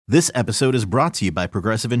This episode is brought to you by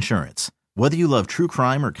Progressive Insurance. Whether you love true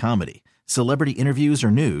crime or comedy, celebrity interviews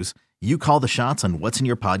or news, you call the shots on what's in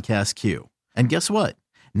your podcast queue. And guess what?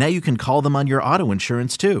 Now you can call them on your auto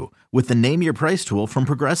insurance too with the Name Your Price tool from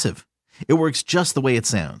Progressive. It works just the way it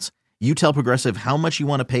sounds. You tell Progressive how much you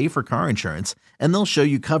want to pay for car insurance, and they'll show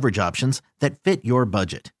you coverage options that fit your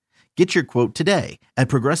budget. Get your quote today at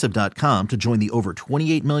Progressive.com to join the over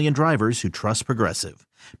 28 million drivers who trust Progressive.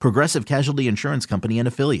 Progressive Casualty Insurance Company and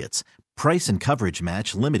Affiliates. Price and coverage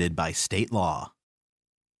match limited by state law.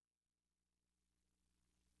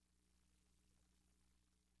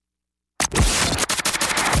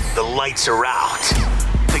 The lights are out.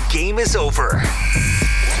 The game is over.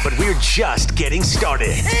 But we're just getting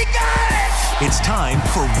started. He got it! It's time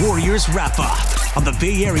for Warriors Wrap-Up on the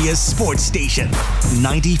Bay Area's sports station,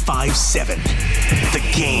 95.7. The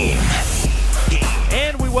Game.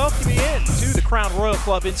 And we welcome you in to the Crown Royal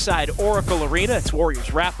Club inside Oracle Arena. It's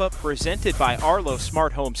Warriors Wrap-Up presented by Arlo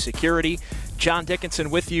Smart Home Security. John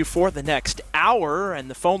Dickinson with you for the next hour,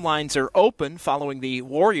 and the phone lines are open following the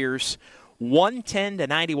Warriors'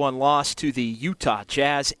 110-91 loss to the Utah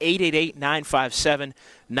Jazz.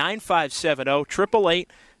 888-957-9570,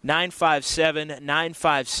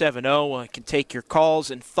 888-957-9570. Can take your calls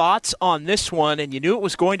and thoughts on this one, and you knew it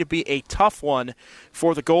was going to be a tough one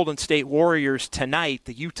for the Golden State Warriors tonight.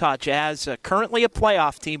 The Utah Jazz, currently a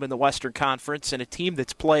playoff team in the Western Conference, and a team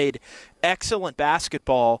that's played excellent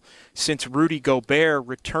basketball since Rudy Gobert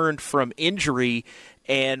returned from injury.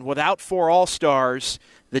 And without four All-Stars,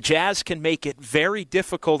 the Jazz can make it very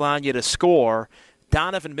difficult on you to score.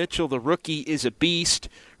 Donovan Mitchell, the rookie, is a beast.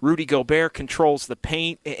 Rudy Gobert controls the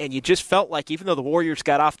paint, and you just felt like even though the Warriors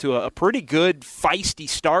got off to a pretty good, feisty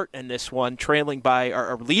start in this one, trailing by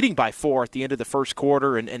or leading by 4 at the end of the first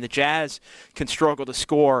quarter, and the Jazz can struggle to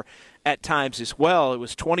score at times as well. It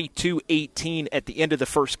was 22-18 at the end of the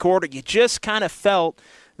first quarter. You just kind of felt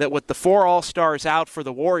that with the four All-Stars out for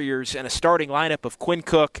the Warriors and a starting lineup of Quinn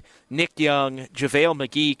Cook, Nick Young, JaVale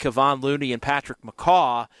McGee, Kevon Looney, and Patrick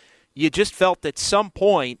McCaw, you just felt at some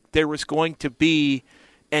point there was going to be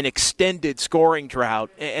an extended scoring drought,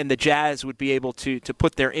 and the Jazz would be able to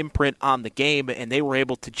put their imprint on the game, and they were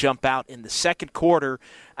able to jump out in the second quarter,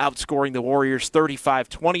 outscoring the Warriors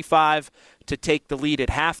 35-25 to take the lead at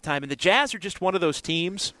halftime. And the Jazz are just one of those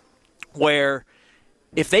teams where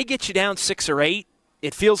if they get you down 6 or 8,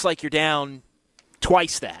 it feels like you're down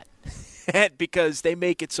twice that because they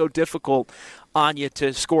make it so difficult on you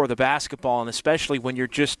to score the basketball, and especially when you're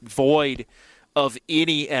just void of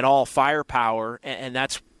any and all firepower, and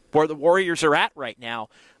that's where the Warriors are at right now.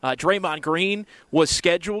 Draymond Green was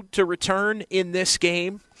scheduled to return in this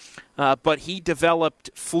game, but he developed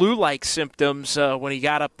flu-like symptoms when he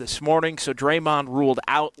got up this morning, so Draymond ruled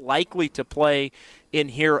out, likely to play in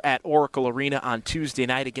here at Oracle Arena on Tuesday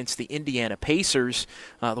night against the Indiana Pacers.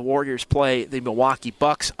 The Warriors play the Milwaukee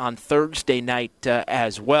Bucks on Thursday night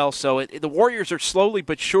as well. So the Warriors are slowly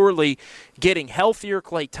but surely getting healthier.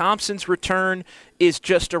 Klay Thompson's return is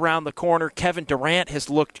just around the corner. Kevin Durant has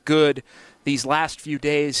looked good these last few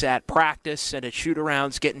days at practice and at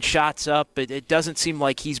shoot-arounds, getting shots up. It doesn't seem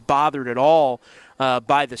like he's bothered at all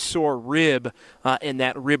by the sore rib and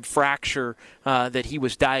that rib fracture that he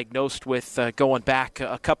was diagnosed with going back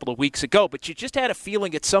a couple of weeks ago. But you just had a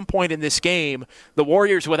feeling at some point in this game, the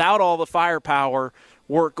Warriors, without all the firepower,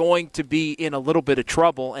 were going to be in a little bit of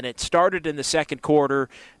trouble. And it started in the second quarter,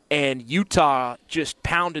 and Utah just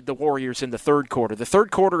pounded the Warriors in the third quarter. The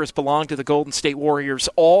third quarter has belonged to the Golden State Warriors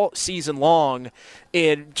all season long,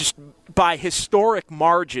 and just by historic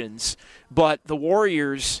margins. But the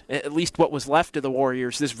Warriors, at least what was left of the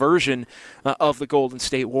Warriors, this version of the Golden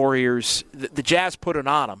State Warriors, the Jazz put it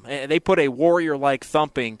on them. And they put a Warrior-like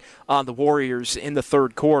thumping on the Warriors in the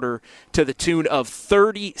third quarter to the tune of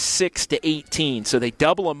 36-18. So they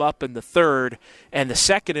double them up in the third, and the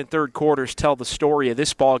second and third quarters tell the story of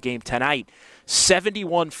this ball game tonight.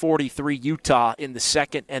 71-43 Utah in the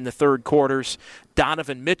second and the third quarters.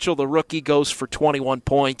 Donovan Mitchell, the rookie, goes for 21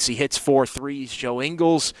 points. He hits 4 threes. Joe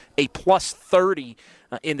Ingles, a plus 30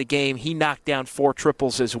 in the game. He knocked down 4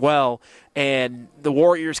 triples as well. And the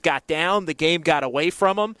Warriors got down. The game got away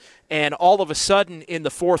from them. And all of a sudden, in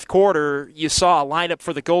the fourth quarter, you saw a lineup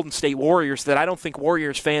for the Golden State Warriors that I don't think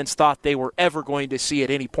Warriors fans thought they were ever going to see at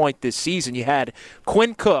any point this season. You had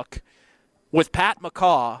Quinn Cook with Pat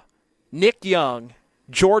McCaw, Nick Young,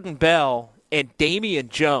 Jordan Bell, and Damian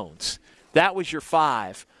Jones. That was your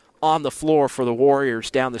 5 on the floor for the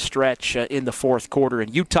Warriors down the stretch in the fourth quarter.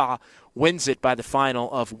 And Utah wins it by the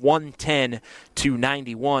final of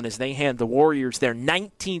 110-91 as they hand the Warriors their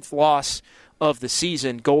 19th loss of the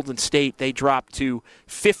season. Golden State, they dropped to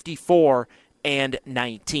 54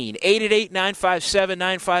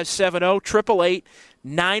 888-957-9570,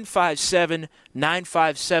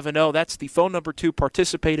 888-957-9570. That's the phone number to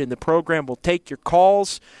participate in the program. We'll take your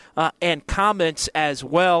calls and comments as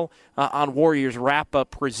well on Warriors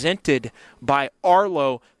Wrap-Up presented by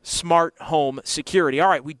Arlo Smart Home Security. All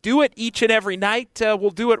right, we do it each and every night. We'll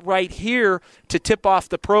do it right here to tip off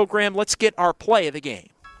the program. Let's get our play of the game.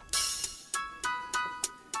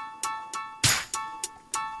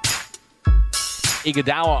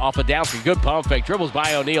 Iguodala off a down screen. Good pump fake. Dribbles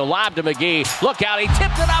by O'Neal. Lob to McGee. Look out. He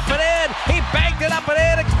tipped it up and in. He banked it up and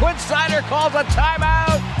in. And Quinn Snyder calls a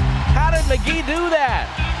timeout. How did McGee do that?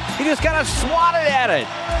 He just kind of swatted at it.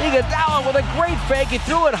 Iguodala with a great fake. He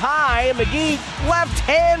threw it high. And McGee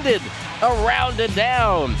left-handed around and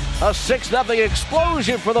down. A 6-0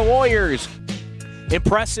 explosion for the Warriors.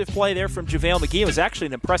 Impressive play there from JaVale McGee. It was actually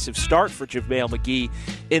an impressive start for JaVale McGee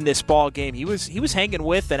in this ball game. He was hanging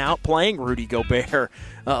with and outplaying Rudy Gobert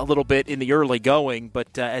a little bit in the early going,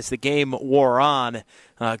 but as the game wore on,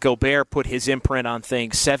 Gobert put his imprint on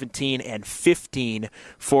things. 17 and 15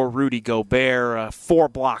 for Rudy Gobert, 4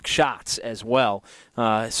 block shots as well.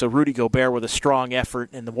 So Rudy Gobert with a strong effort,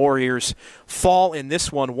 and the Warriors fall in this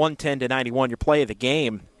one 110-91. Your play of the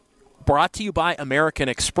game brought to you by American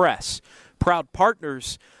Express, proud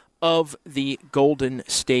partners of the Golden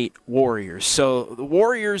State Warriors. So the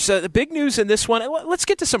Warriors, the big news in this one, let's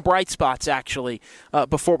get to some bright spots actually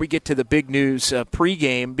before we get to the big news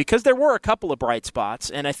pregame, because there were a couple of bright spots,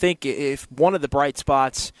 and I think if one of the bright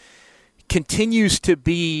spots continues to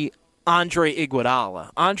be Andre Iguodala.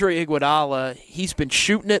 Andre Iguodala, he's been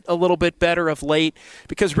shooting it a little bit better of late,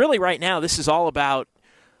 because really right now this is all about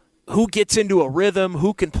who gets into a rhythm,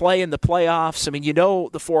 who can play in the playoffs. I mean, you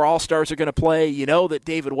know the 4 All-Stars are going to play. You know that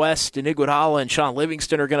David West and Iguodala and Sean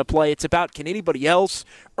Livingston are going to play. It's about, can anybody else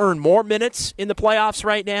earn more minutes in the playoffs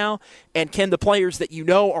right now? And can the players that you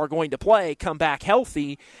know are going to play come back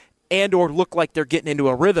healthy and or look like they're getting into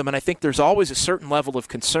a rhythm? And I think there's always a certain level of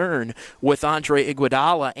concern with Andre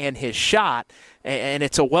Iguodala and his shot, and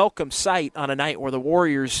it's a welcome sight on a night where the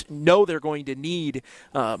Warriors know they're going to need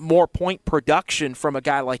more point production from a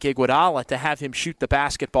guy like Iguodala to have him shoot the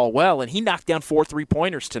basketball well, and he knocked down 4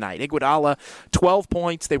 3-pointers tonight. Iguodala, 12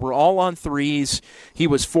 points. They were all on threes. He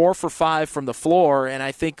was 4 for 5 from the floor, and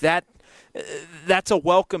I think that's a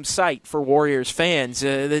welcome sight for Warriors fans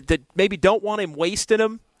that maybe don't want him wasting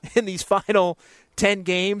them in these final 10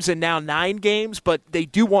 games and now 9 games, but they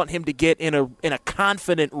do want him to get in a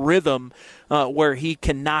confident rhythm where he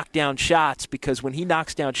can knock down shots, because when he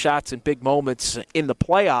knocks down shots in big moments in the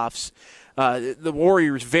playoffs, the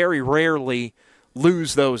Warriors very rarely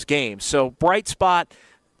lose those games. So bright spot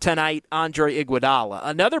tonight, Andre Iguodala.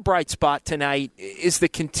 Another bright spot tonight is the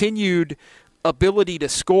continued ability to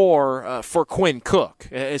score for Quinn Cook.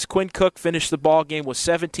 As Quinn Cook finished the ball game with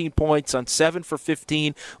 17 points on 7 for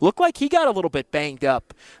 15. Looked like he got a little bit banged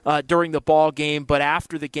up during the ball game, but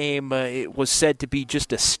after the game it was said to be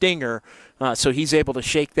just a stinger. So he's able to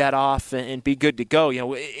shake that off and be good to go. You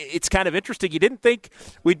know, it's kind of interesting. You didn't think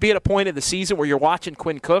we'd be at a point in the season where you're watching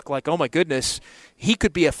Quinn Cook like, oh my goodness, he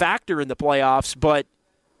could be a factor in the playoffs, but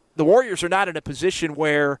the Warriors are not in a position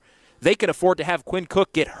where they can afford to have Quinn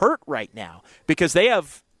Cook get hurt right now, because they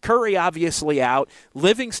have Curry obviously out.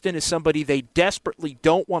 Livingston is somebody they desperately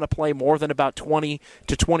don't want to play more than about 20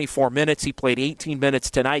 to 24 minutes. He played 18 minutes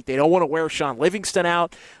tonight. They don't want to wear Sean Livingston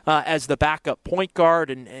out as the backup point guard,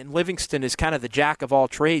 and Livingston is kind of the jack of all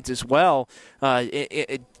trades as well,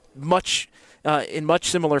 in much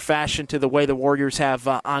similar fashion to the way the Warriors have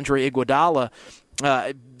Andre Iguodala.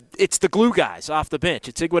 It's the glue guys off the bench.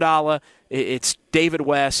 It's Iguodala, it's David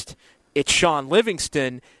West, it's Sean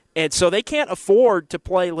Livingston, and so they can't afford to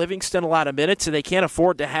play Livingston a lot of minutes, and they can't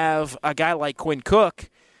afford to have a guy like Quinn Cook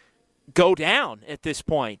go down at this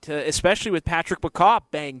point, especially with Patrick McCaw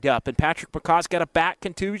banged up. And Patrick McCaw's got a back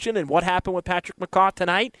contusion, and what happened with Patrick McCaw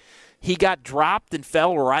tonight? He got dropped and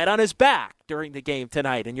fell right on his back during the game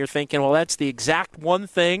tonight. And you're thinking, well, that's the exact one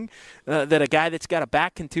thing that a guy that's got a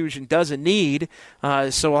back contusion doesn't need.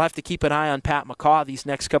 So we'll have to keep an eye on Pat McCaw these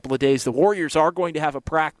next couple of days. The Warriors are going to have a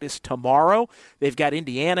practice tomorrow. They've got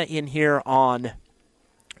Indiana in here on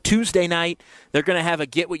Tuesday night. They're going to have a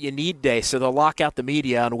Get What You Need day, so they'll lock out the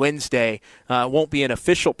media on Wednesday. Won't be an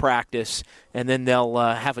official practice, and then they'll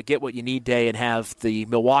have a Get What You Need day and have the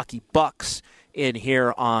Milwaukee Bucks in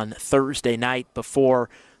here on Thursday night before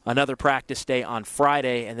another practice day on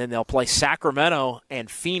Friday, and then they'll play Sacramento and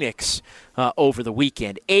Phoenix over the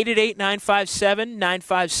weekend.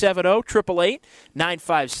 888-957-9570,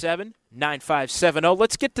 888-985-70.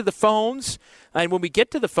 Let's get to the phones. And when we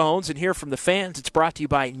get to the phones and hear from the fans, it's brought to you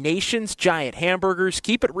by Nation's Giant Hamburgers.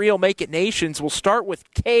 Keep it real, make it Nation's. We'll start with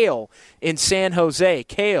Cale in San Jose.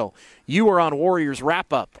 Cale, you are on Warriors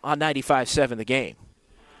Wrap-Up on 95.7 The Game.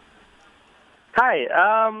 Hi.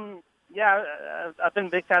 I've been a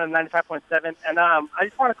big fan of 95.7, and I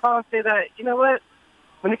just want to call and say that, you know what?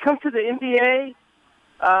 When it comes to the NBA,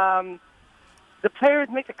 the players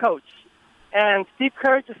make the coach. And Steve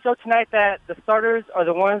Kerr just showed tonight that the starters are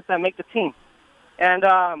the ones that make the team. And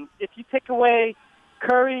if you take away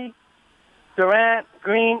Curry, Durant,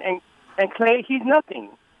 Green, and Clay, he's nothing.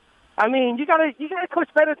 I mean, you gotta coach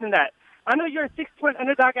better than that. I know you're a 6-point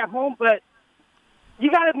underdog at home, but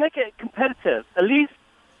you gotta make it competitive. At least,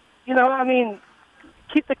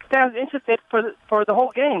 keep the fans interested for the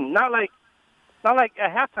whole game. Not like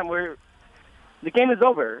at halftime where the game is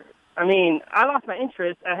over. I mean, I lost my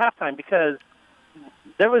interest at halftime because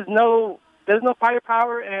there's no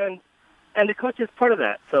firepower, and the coach is part of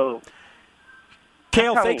that. So,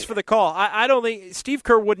 Cale, thanks for the call. I don't think Steve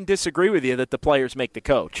Kerr wouldn't disagree with you that the players make the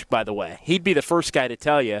coach, by the way. He'd be the first guy to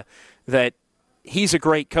tell you that he's a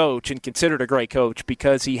great coach and considered a great coach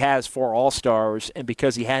because he has 4 All-Stars and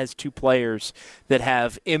because he has 2 players that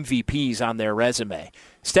have MVPs on their resume.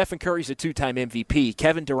 Stephen Curry's a 2-time MVP.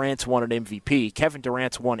 Kevin Durant's won an MVP. Kevin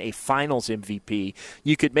Durant's won a Finals MVP.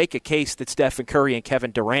 You could make a case that Stephen Curry and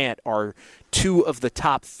Kevin Durant are 2 of the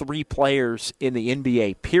top 3 players in the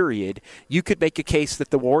NBA, period. You could make a case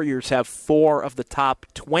that the Warriors have 4 of the top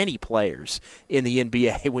 20 players in the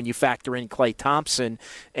NBA when you factor in Klay Thompson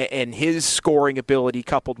and his scoring ability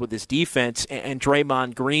coupled with his defense and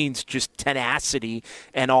Draymond Green's just tenacity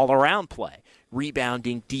and all-around play.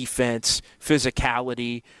 Rebounding, defense,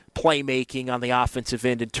 physicality, playmaking on the offensive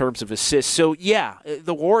end in terms of assists. So, yeah,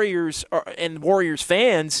 the Warriors and Warriors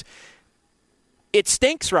fans, it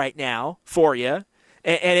stinks right now for you,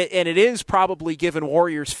 and it is probably giving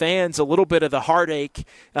Warriors fans a little bit of the heartache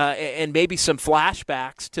and maybe some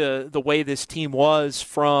flashbacks to the way this team was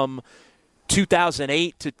from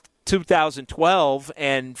 2008 to 2012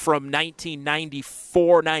 and from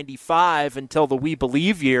 1994-95 until the We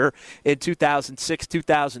Believe year in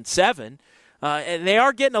 2006-2007. And they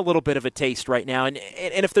are getting a little bit of a taste right now. And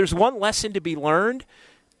if there's one lesson to be learned,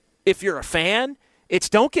 if you're a fan, it's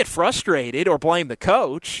don't get frustrated or blame the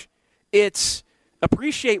coach. It's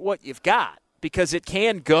appreciate what you've got because it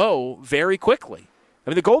can go very quickly.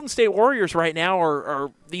 I mean, the Golden State Warriors right now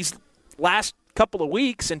are these last couple of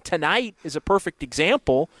weeks, and tonight is a perfect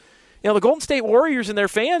example. The Golden State Warriors and their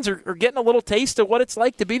fans are getting a little taste of what it's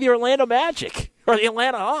like to be the Orlando Magic or the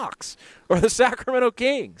Atlanta Hawks or the Sacramento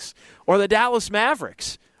Kings or the Dallas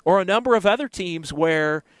Mavericks or a number of other teams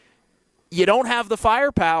where you don't have the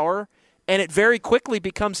firepower and it very quickly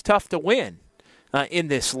becomes tough to win in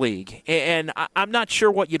this league. And I'm not sure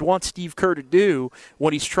what you'd want Steve Kerr to do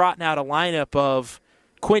when he's trotting out a lineup of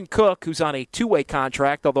Quinn Cook, who's on a 2-way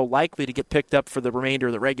contract, although likely to get picked up for the remainder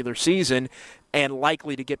of the regular season and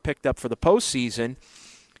likely to get picked up for the postseason.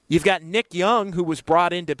 You've got Nick Young, who was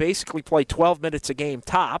brought in to basically play 12 minutes a game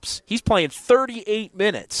tops. He's playing 38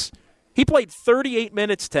 minutes. He played 38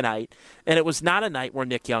 minutes tonight, and it was not a night where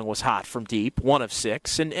Nick Young was hot from deep, 1 of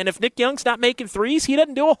 6. And if Nick Young's not making threes, he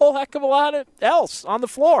doesn't do a whole heck of a lot else on the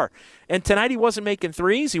floor. And tonight he wasn't making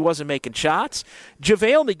threes. He wasn't making shots.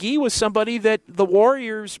 JaVale McGee was somebody that the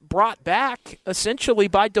Warriors brought back essentially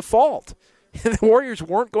by default. The Warriors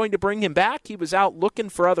weren't going to bring him back. He was out looking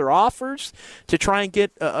for other offers to try and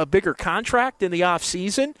get a bigger contract in the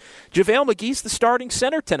offseason. JaVale McGee's the starting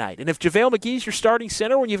center tonight. And if JaVale McGee's your starting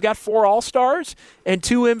center when you've got 4 All-Stars and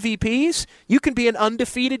 2 MVPs, you can be an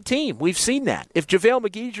undefeated team. We've seen that. If JaVale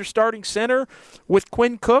McGee's your starting center with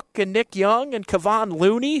Quinn Cook and Nick Young and Kevon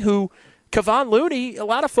Looney, a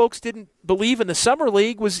lot of folks didn't believe in the Summer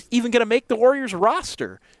League was even going to make the Warriors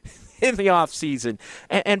roster in the offseason.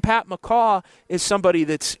 And Pat McCaw is somebody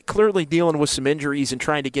that's clearly dealing with some injuries and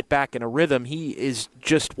trying to get back in a rhythm. He is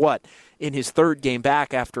just, in his 3rd game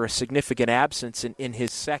back after a significant absence in his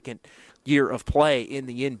 2nd year of play in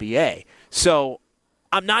the NBA. So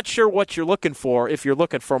I'm not sure what you're looking for if you're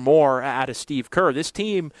looking for more out of Steve Kerr. This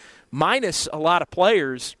team, minus a lot of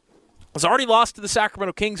players, has already lost to the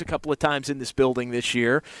Sacramento Kings a couple of times in this building this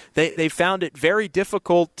year. They found it very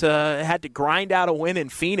difficult, had to grind out a win in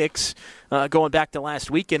Phoenix going back to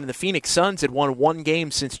last weekend, and the Phoenix Suns had won 1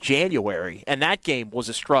 game since January, and that game was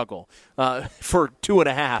a struggle for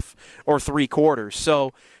 2.5 or 3 quarters.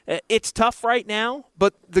 So it's tough right now,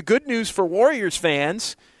 but the good news for Warriors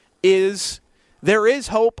fans is there is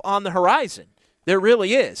hope on the horizon. There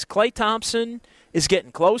really is. Klay Thompson is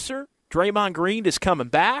getting closer. Draymond Green is coming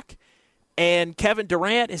back. And Kevin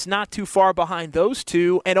Durant is not too far behind those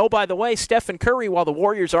two. And, oh, by the way, Stephen Curry, while the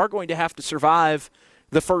Warriors are going to have to survive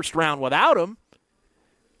the first round without him,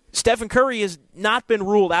 Stephen Curry has not been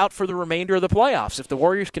ruled out for the remainder of the playoffs. If the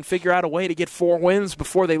Warriors can figure out a way to get 4 wins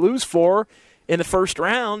before they lose 4 in the first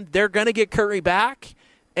round, they're going to get Curry back,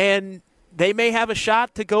 and they may have a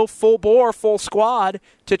shot to go full bore, full squad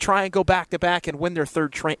to try and go back-to-back and win their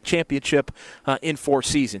third championship in 4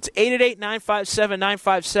 seasons.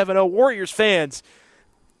 888-957-9570. Warriors fans,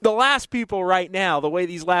 the last people right now, the way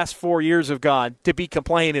these last 4 years have gone, to be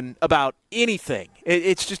complaining about anything.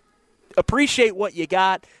 It's just appreciate what you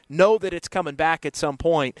got, know that it's coming back at some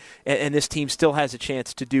point, and this team still has a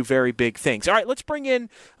chance to do very big things. All right, let's bring in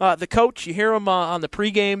the coach. You hear him on the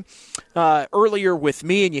pregame earlier with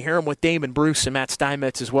me, and you hear him with Damon Bruce and Matt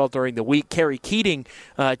Steinmetz as well during the week. Kerry Keating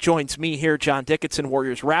joins me here. John Dickinson,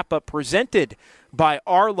 Warriors Wrap-Up, presented by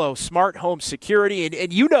Arlo Smart Home Security.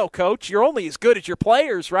 And you know, Coach, you're only as good as your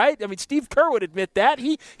players, right? I mean, Steve Kerr would admit that.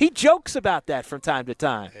 He jokes about that from time to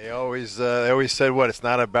time. They always said, it's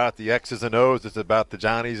not about the X's and O's, it's about the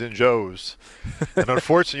Johnnies and Joes. And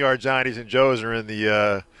unfortunately, our Johnnies and Joes are in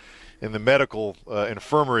the medical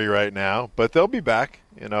infirmary right now, but they'll be back.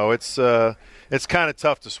 You know, it's kind of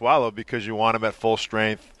tough to swallow because you want them at full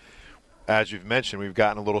strength. As you've mentioned, we've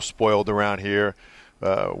gotten a little spoiled around here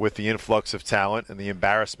with the influx of talent and the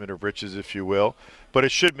embarrassment of riches, if you will. But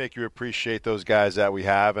it should make you appreciate those guys that we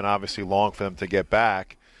have and obviously long for them to get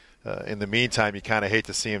back. In the meantime, you kind of hate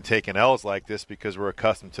to see them taking L's like this because we're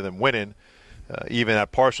accustomed to them winning, even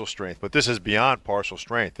at partial strength. But this is beyond partial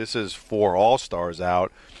strength. This is 4 all-stars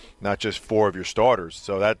out, not just 4 of your starters.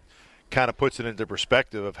 So that kind of puts it into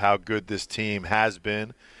perspective of how good this team has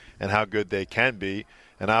been and how good they can be.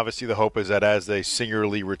 And obviously the hope is that as they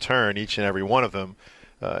singularly return, each and every one of them,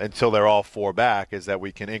 until they're all 4 back, is that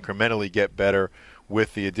we can incrementally get better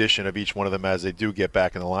with the addition of each one of them as they do get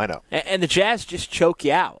back in the lineup. And the Jazz just choke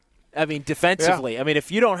you out. I mean, defensively. Yeah. I mean,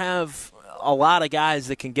 if you don't have a lot of guys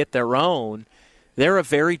that can get their own, they're a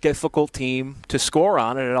very difficult team to score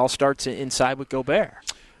on, and it all starts inside with Gobert.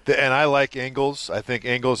 And I like Ingles. I think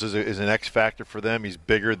Ingles is an X factor for them. He's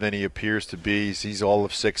bigger than he appears to be. He's all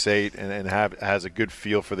of 6'8" and has a good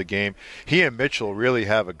feel for the game. He and Mitchell really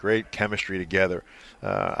have a great chemistry together.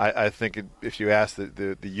 I think if you ask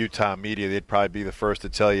the Utah media, they'd probably be the first to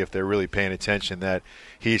tell you, if they're really paying attention, that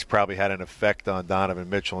he's probably had an effect on Donovan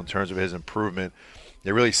Mitchell in terms of his improvement.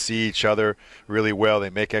 They really see each other really well. They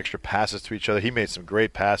make extra passes to each other. He made some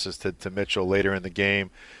great passes to Mitchell later in the game.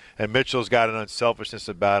 And Mitchell's got an unselfishness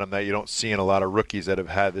about him that you don't see in a lot of rookies that have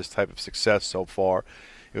had this type of success so far.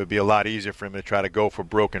 It would be a lot easier for him to try to go for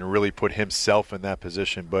broke and really put himself in that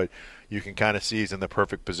position. But you can kind of see he's in the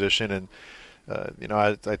perfect position. And,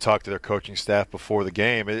 I talked to their coaching staff before the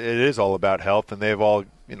game. It is all about health, and they've all,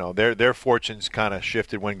 their fortunes kind of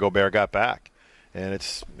shifted when Gobert got back. And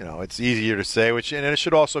it's easier to say, and it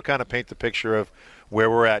should also kind of paint the picture of where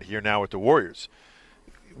we're at here now with the Warriors.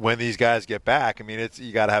 When these guys get back, I mean,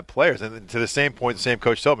 you got to have players. And to the same point, the same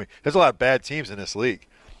coach told me, there's a lot of bad teams in this league.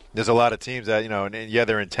 There's a lot of teams that,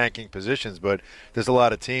 they're in tanking positions, but there's a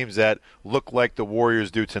lot of teams that look like the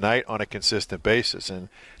Warriors do tonight on a consistent basis. And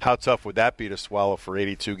how tough would that be to swallow for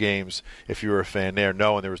 82 games if you were a fan there,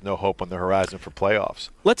 knowing there was no hope on the horizon for playoffs?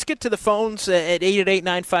 Let's get to the phones at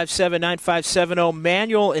 888-957-9570.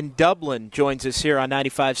 Manuel in Dublin joins us here on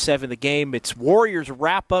 95.7 The Game. It's Warriors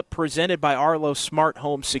Wrap-Up presented by Arlo Smart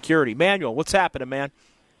Home Security. Manuel, what's happening, man?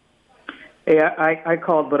 Hey, I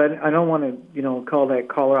called, but I don't want to, call that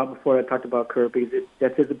caller out before I talked about Kerr, because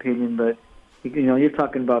that's his opinion. But, you're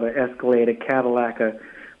talking about an Escalade, a Cadillac, a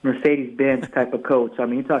Mercedes-Benz type of coach. I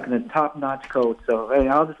mean, you're talking a top-notch coach. So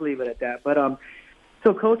I'll just leave it at that. But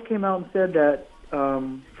so Coach came out and said that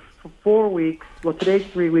for 4 weeks, well, today's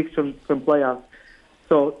 3 weeks from playoffs.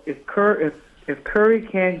 So if Curry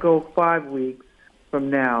can't go 5 weeks from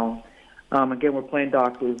now, again, we're playing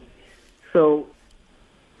doctors. So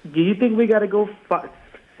do you think we got to go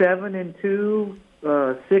 7-2,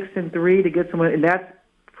 6-3 to get someone? And that's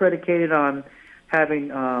predicated on having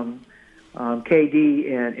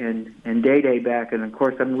KD and Day back. And of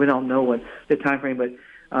course, I mean, we don't know what the time frame, but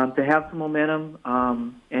to have some momentum,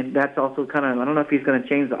 and that's also kind of, I don't know if he's going to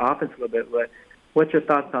change the offense a little bit. But what's your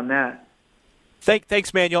thoughts on that?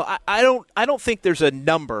 Thanks, Manuel. I don't think there's a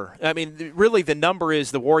number. I mean, really, the number is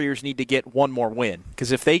the Warriors need to get one more win,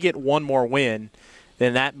 because if they get one more win,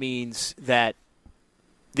 then that means that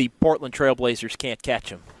the Portland Trailblazers can't catch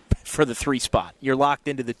them for the 3 spot. You're locked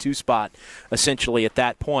into the 2 spot, essentially, at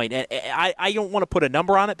that point. And I don't want to put a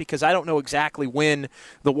number on it because I don't know exactly when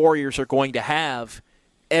the Warriors are going to have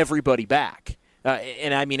everybody back.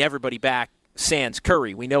 And I mean everybody back sans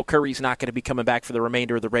Curry. We know Curry's not going to be coming back for the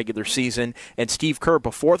remainder of the regular season. And Steve Kerr,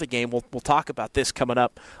 before the game, we'll talk about this coming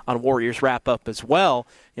up on Warriors Wrap-Up as well.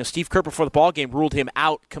 Steve Kerr, before the ball game, ruled him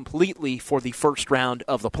out completely for the first round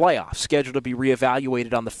of the playoffs, scheduled to be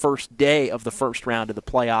reevaluated on the first day of the first round of the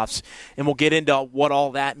playoffs. And we'll get into what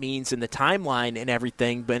all that means in the timeline and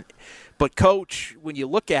everything. But Coach, when you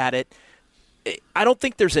look at it, I don't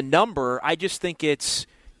think there's a number. I just think it's,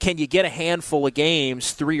 can you get a handful of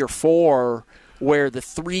games, 3 or 4, where the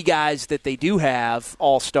 3 guys that they do have,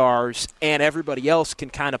 all-stars, and everybody else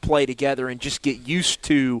can kind of play together and just get used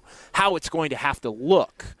to how it's going to have to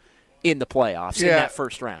look in the playoffs in that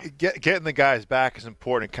first round? Getting the guys back is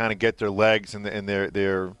important, kind of get their legs and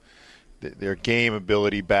their game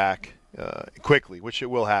ability back quickly, which it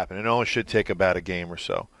will happen. It only should take about a game or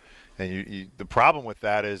so. And the problem with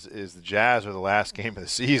that is the Jazz are the last game of the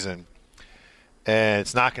season, and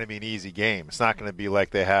it's not going to be an easy game. It's not going to be like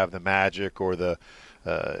they have the Magic or the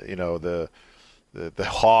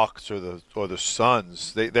Hawks or the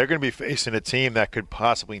Suns. They're going to be facing a team that could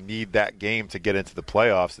possibly need that game to get into the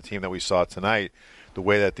playoffs. The team that we saw tonight, the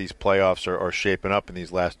way that these playoffs are shaping up in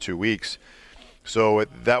these last 2 weeks. So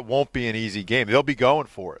that won't be an easy game. They'll be going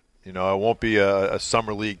for it. It won't be a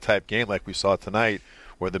summer league type game like we saw tonight,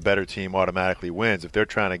 where the better team automatically wins. If they're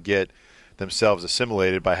trying to get themselves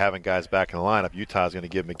assimilated by having guys back in the lineup, Utah's going to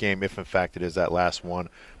give them a game if, in fact, it is that last one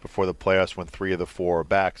before the playoffs when 3 of the 4 are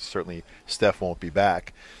back. Certainly Steph won't be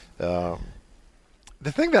back. The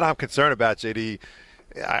thing that I'm concerned about, JD,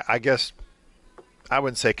 I guess I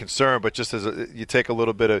wouldn't say concerned, but just as you take a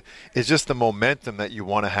little bit of – is just the momentum that you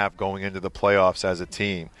want to have going into the playoffs as a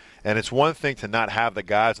team. And it's one thing to not have the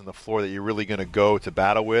guys on the floor that you're really going to go to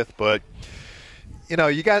battle with, but –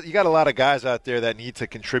 you got a lot of guys out there that need to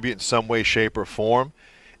contribute in some way, shape, or form,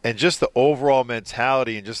 and just the overall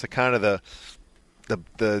mentality and just the kind of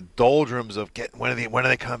the doldrums of when are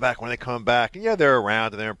they coming back? And they're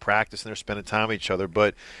around and they're in practice and they're spending time with each other,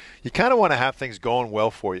 but you kind of want to have things going well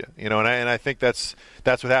for you, and I think that's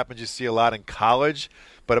what happens. You see a lot in college,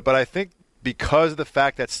 but I think because of the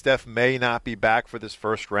fact that Steph may not be back for this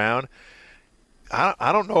first round,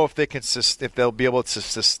 I don't know if they'll be able to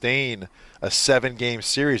sustain a 7-game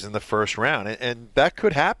series in the first round, and that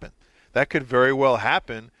could happen. That could very well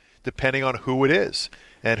happen, depending on who it is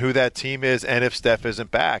and who that team is, and if Steph isn't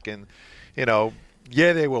back. And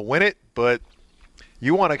they will win it, but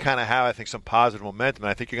you want to kind of have, I think, some positive momentum. And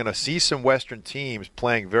I think you're going to see some Western teams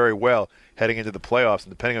playing very well heading into the playoffs, and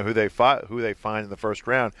depending on who they find in the first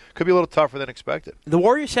round, could be a little tougher than expected. The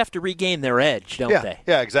Warriors have to regain their edge, don't they?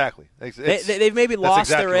 Yeah, exactly. They've maybe lost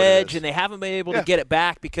their edge, and they haven't been able to get it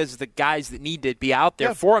back because the guys that need to be out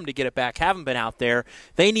there for them to get it back haven't been out there.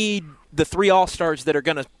 They need the 3 All-Stars that are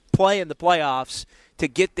going to play in the playoffs to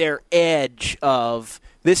get their edge of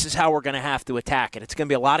this is how we're going to have to attack it. It's going to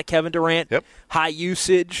be a lot of Kevin Durant, high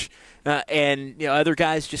usage, and other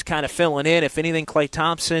guys just kind of filling in. If anything, Klay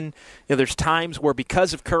Thompson, there's times where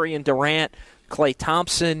because of Curry and Durant, Klay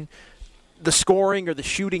Thompson, the scoring or the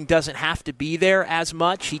shooting doesn't have to be there as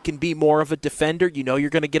much. He can be more of a defender. You're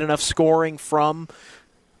going to get enough scoring from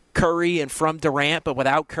Curry and from Durant, but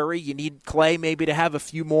without Curry, you need Klay maybe to have a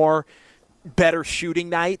few more better shooting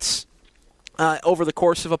nights over the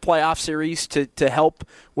course of a playoff series to help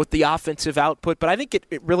with the offensive output. But I think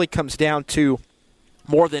it really comes down to,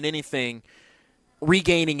 more than anything,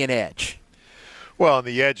 regaining an edge. Well, and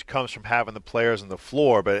the edge comes from having the players on the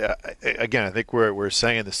floor. But, again, I think we're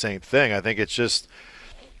saying the same thing. I think it's just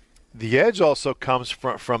the edge also comes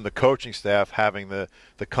from the coaching staff having the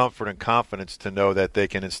comfort and confidence to know that they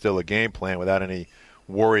can instill a game plan without any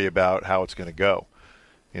worry about how it's going to go.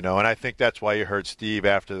 And I think that's why you heard Steve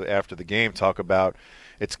after the game talk about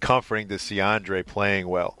it's comforting to see Andre playing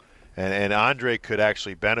well. And Andre could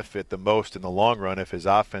actually benefit the most in the long run if his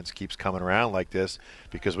offense keeps coming around like this,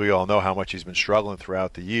 because we all know how much he's been struggling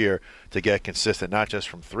throughout the year to get consistent, not just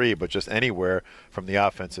from 3, but just anywhere from the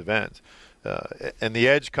offensive end. And the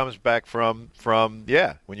edge comes back from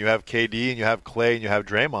when you have KD and you have Klay and you have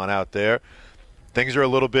Draymond out there, things are a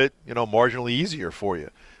little bit marginally easier for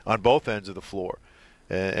you on both ends of the floor.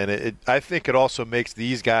 And I think it also makes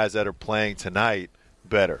these guys that are playing tonight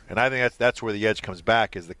better. And I think that's where the edge comes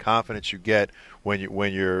back, is the confidence you get when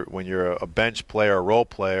you're a bench player, a role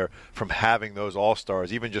player, from having those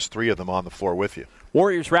all-stars, even just 3 of them on the floor with you.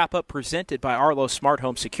 Warriors Wrap-Up presented by Arlo Smart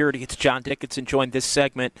Home Security. It's John Dickinson, joined this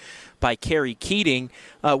segment by Kerry Keating.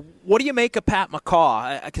 What do you make of Pat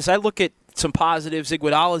McCaw? Because I look at some positives.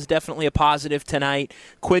 Iguodala is definitely a positive tonight.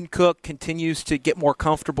 Quinn Cook continues to get more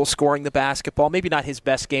comfortable scoring the basketball. Maybe not his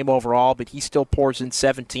best game overall, but he still pours in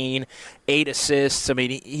 17, 8 assists. I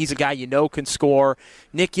mean, he's a guy you know can score.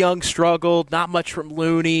 Nick Young struggled, not much from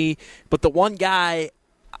Looney. But the one guy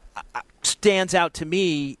stands out to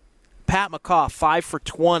me, Pat McCaw, 5 for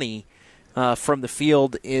 20 from the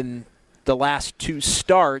field in the last 2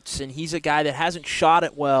 starts, and he's a guy that hasn't shot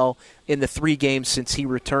it well in the 3 games since he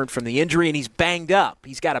returned from the injury, and he's banged up.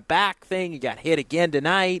 He's got a back thing. He got hit again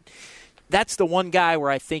tonight. That's the one guy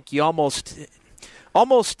where I think you almost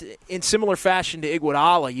in similar fashion to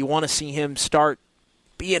Iguodala, you want to see him start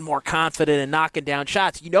being more confident and knocking down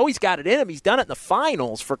shots. You know he's got it in him. He's done it in the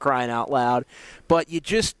finals, for crying out loud, but you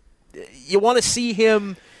want to see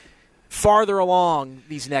him farther along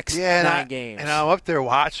these next 9 games. And I'm up there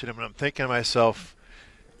watching him, and I'm thinking to myself,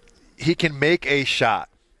 he can make a shot.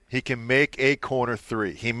 He can make a corner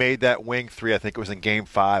 3. He made that wing 3, I think it was in Game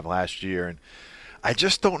 5 last year. And I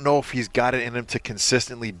just don't know if he's got it in him to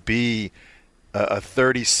consistently be a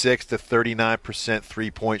 36 to 39%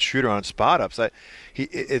 three-point shooter on spot-ups.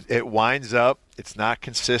 It winds up. It's not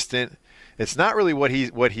consistent. It's not really what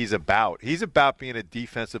he's about. He's about being a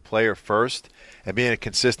defensive player first and being a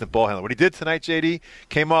consistent ball handler. What he did tonight, JD,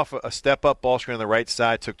 came off a step-up ball screen on the right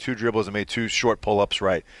side, took 2 dribbles and made 2 short pull-ups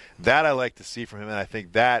right. That I like to see from him, and I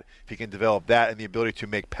think that if he can develop that and the ability to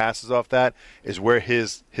make passes off that is where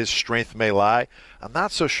his strength may lie. I'm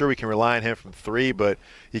not so sure we can rely on him from 3, but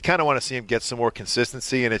you kind of want to see him get some more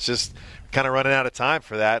consistency, and it's just kind of running out of time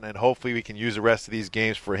for that, and hopefully we can use the rest of these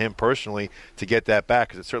games for him personally to get that back,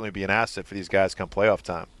 because it'd certainly be an asset for these guys come playoff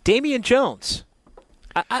time. Damian Jones.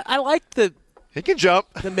 I like he can jump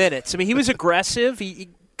the minutes. I mean, he was aggressive. He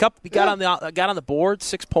got on the board,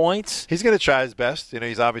 6 points. He's going to try his best.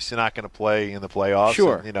 He's obviously not going to play in the playoffs.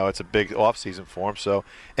 Sure. And, it's a big offseason for him. So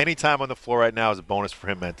any time on the floor right now is a bonus for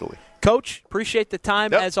him mentally. Coach, appreciate the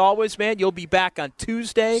time as always, man. You'll be back on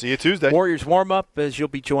Tuesday. See you Tuesday. Warriors warm-up, as you'll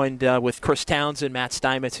be joined with Chris Townsend, Matt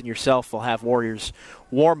Steinmetz, and yourself. We'll have Warriors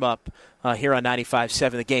warm-up here on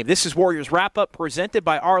 95.7 The Game. This is Warriors Wrap-Up presented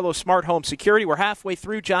by Arlo Smart Home Security. We're halfway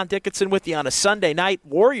through. John Dickinson with you on a Sunday night.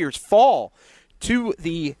 Warriors fall to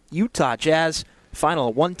the Utah Jazz. Final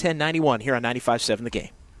of 110-91 here on 95.7 The Game.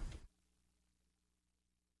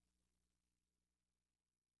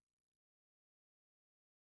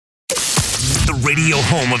 The radio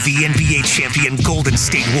home of the NBA champion Golden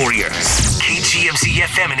State Warriors. KGMZ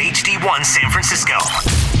FM and HD1 San Francisco.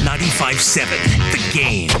 95.7 The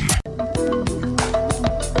Game.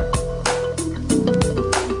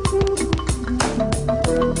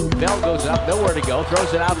 Bell goes up, nowhere to go,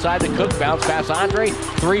 throws it outside to Cook, bounce pass Andre,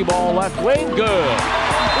 3-ball left wing, good.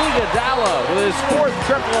 Iguodala with his 4th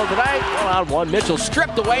triple of the night, 1-on-1, Mitchell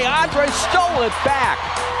stripped away, Andre stole it back,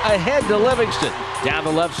 ahead to Livingston. Down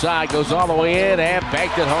the left side, goes all the way in and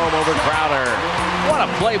banked it home over Crowder. What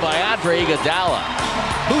a play by Andre Iguodala.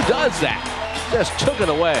 Who does that? Just took it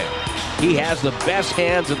away. He has the best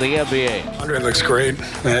hands in the NBA. Andre looks great.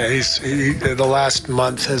 The last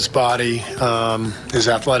month, his body, his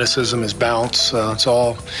athleticism, his bounce, it's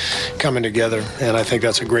all coming together, and I think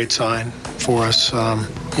that's a great sign for us.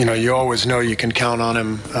 You always know you can count on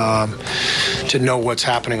him to know what's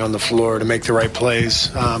happening on the floor, to make the right plays,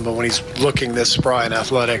 but when he's looking this spry and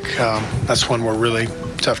athletic, that's when we're really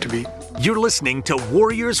tough to beat. You're listening to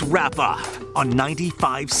Warriors Wrap-Up on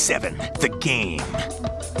 95.7 The Game.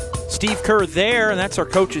 Steve Kerr there, and that's our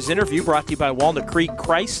coach's interview brought to you by Walnut Creek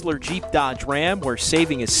Chrysler Jeep Dodge Ram, where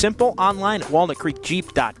saving is simple. Online at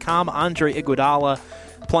walnutcreekjeep.com. Andre Iguodala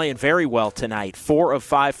playing very well tonight. 4 of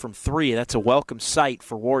 5 from 3. That's a welcome sight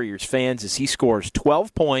for Warriors fans as he scores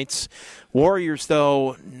 12 points. Warriors,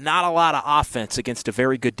 though, not a lot of offense against a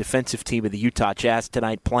very good defensive team of the Utah Jazz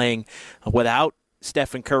tonight, playing without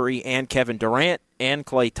Stephen Curry and Kevin Durant and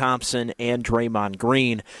Klay Thompson and Draymond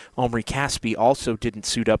Green. Omri Caspi also didn't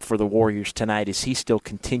suit up for the Warriors tonight as he still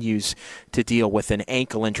continues to deal with an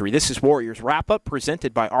ankle injury. This is Warriors Wrap-Up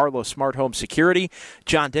presented by Arlo Smart Home Security.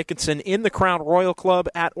 John Dickinson in the Crown Royal Club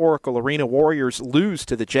at Oracle Arena. Warriors lose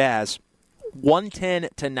to the Jazz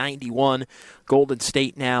 110-91. Golden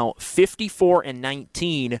State now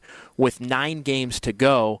 54-19 with 9 games to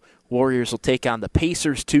go. Warriors will take on the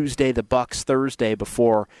Pacers Tuesday, the Bucks Thursday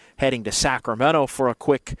before heading to Sacramento for a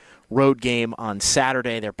quick road game on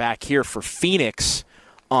Saturday. They're back here for Phoenix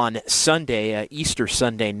on Sunday, Easter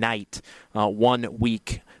Sunday night, 1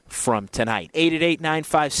 week from tonight.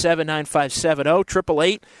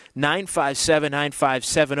 888-957-9570,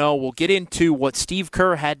 888-957-9570. We'll get into what Steve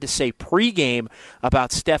Kerr had to say pregame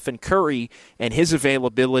about Stephen Curry and his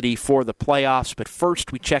availability for the playoffs. But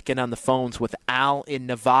first, we check in on the phones with Al in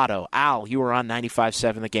Novato. Al, you are on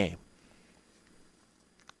 95.7 The Game.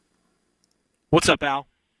 What's up, Al?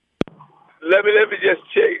 Let me just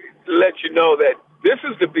let you know that this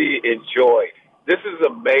is to be enjoyed. This is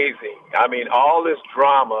amazing. I mean, all this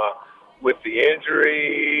drama with the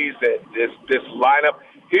injuries and this lineup.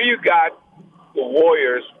 Here you got the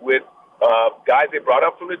Warriors with guys they brought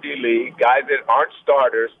up from the D-League, guys that aren't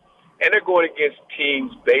starters, and they're going against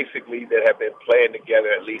teams basically that have been playing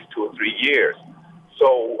together at least 2 or 3 years.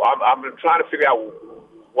 So I'm trying to figure out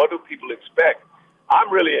what do people expect. I'm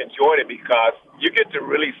really enjoying it because you get to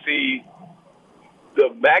really see the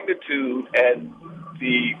magnitude and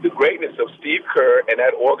the greatness of Steve Kerr and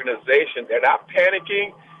that organization. They're not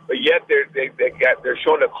panicking, but yet they're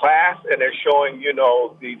showing the class and they're showing,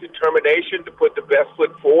 the determination to put the best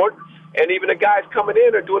foot forward. And even the guys coming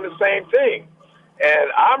in are doing the same thing.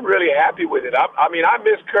 And I'm really happy with it. I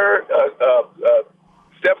miss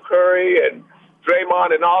Steph Curry and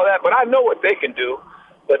Draymond and all that, but I know what they can do.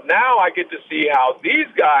 But now I get to see how these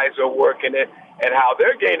guys are working it and how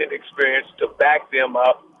they're gaining experience to back them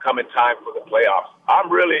up coming time for the playoffs. I'm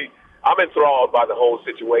enthralled by the whole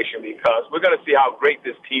situation because we're going to see how great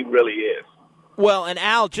this team really is. Well, and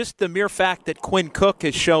Al, just the mere fact that Quinn Cook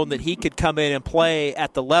has shown that he could come in and play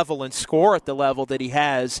at the level and score at the level that he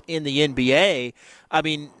has in the NBA, I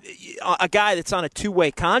mean, a guy that's on a two-way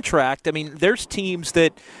contract, I mean, there's teams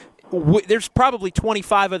that there's probably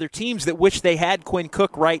 25 other teams that wish they had Quinn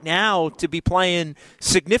Cook right now to be playing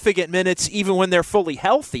significant minutes even when they're fully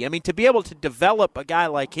healthy. I mean, to be able to develop a guy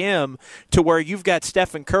like him to where you've got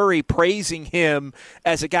Stephen Curry praising him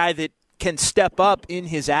as a guy that can step up in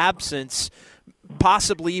his absence,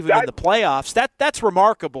 possibly even in the playoffs, that's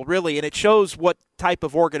remarkable, really, and it shows what type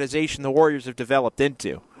of organization the Warriors have developed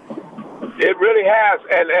into. It really has,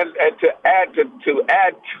 and to add to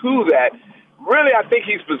that, really, I think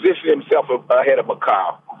he's positioned himself ahead of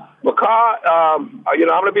McCaw. McCaw, I'm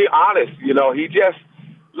going to be honest. He just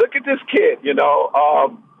look at this kid.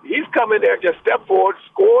 He's come in there, just step forward,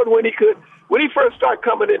 scored when he could. When he first started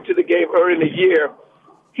coming into the game early in the year,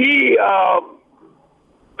 he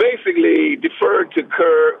basically deferred to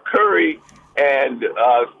Curry and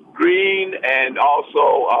Green, and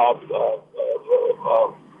also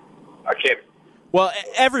I can't. Well,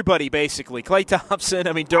 everybody basically. Klay Thompson,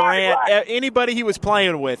 Durant, right. Anybody he was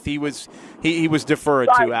playing with, he was deferred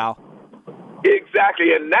to, Al.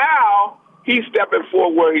 Exactly, and now he's stepping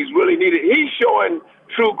forward where he's really needed. He's showing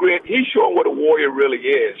true grit. He's showing what a Warrior really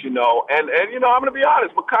is, And I'm going to be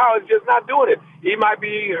honest, McCall is just not doing it. He might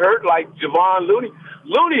be hurt like Javon Looney.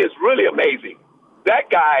 Looney is really amazing. That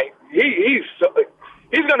guy, he's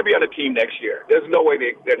going to be on the team next year. There's no way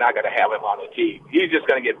they're not going to have him on the team. He's just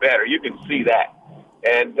going to get better. You can see that.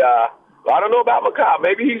 And I don't know about McCall.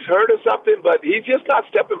 Maybe he's hurt or something, but he's just not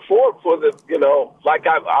stepping forward for the, like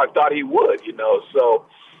I thought he would, So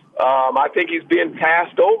I think he's being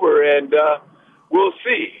passed over, and we'll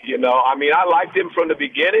see. I liked him from the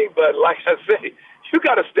beginning, but like I say, you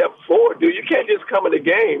got to step forward, dude. You can't just come in the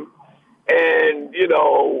game and,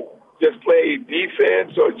 just play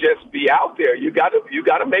defense or just be out there. You got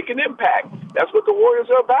to make an impact. That's what the Warriors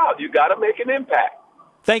are about. You got to make an impact.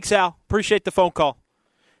 Thanks, Al. Appreciate the phone call.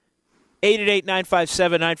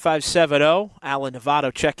 888-957-9570. Alan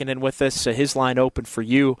Novato checking in with us. His line open for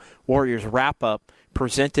you. Warriors wrap-up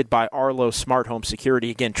presented by Arlo Smart Home Security.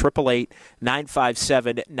 Again,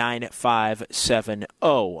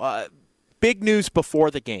 888-957-9570. Big news before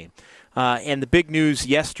the game. And the big news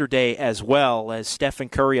yesterday as well, as Stephen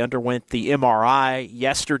Curry underwent the MRI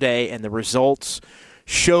yesterday, and the results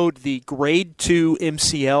showed the grade 2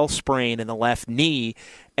 MCL sprain in the left knee,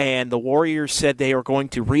 and the Warriors said they are going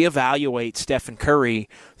to reevaluate Stephen Curry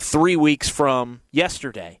 3 weeks from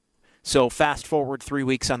yesterday. So fast forward 3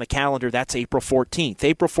 weeks on the calendar, that's April 14th.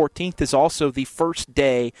 April 14th is also the first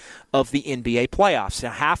day of the NBA playoffs. Now,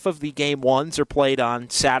 half of the game ones are played on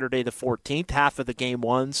Saturday the 14th. Half of the game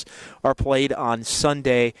ones are played on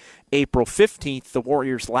Sunday, April 15th. The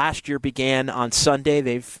Warriors last year began on Sunday.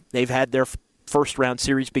 They've had their first-round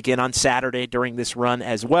series begin on Saturday during this run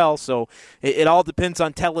as well. So it all depends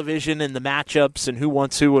on television and the matchups and who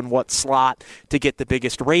wants who and what slot to get the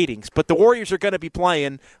biggest ratings. But the Warriors are going to be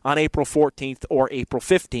playing on April 14th or April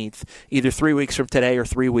 15th, either 3 weeks from today or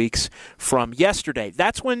 3 weeks from yesterday.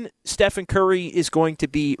 That's when Stephen Curry is going to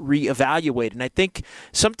be reevaluated. And I think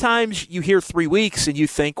sometimes you hear 3 weeks and you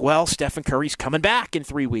think, well, Stephen Curry's coming back in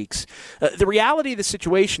 3 weeks. The reality of the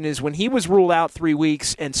situation is when he was ruled out 3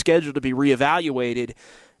 weeks and scheduled to be reevaluated,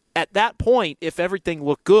 at that point, if everything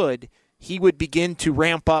looked good, he would begin to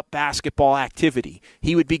ramp up basketball activity.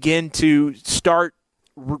 He would begin to start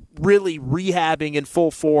really rehabbing in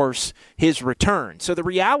full force his return. So the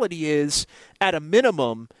reality is, at a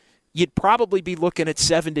minimum, you'd probably be looking at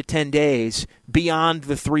 7 to 10 days beyond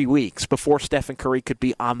the 3 weeks before Stephen Curry could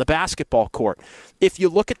be on the basketball court. If you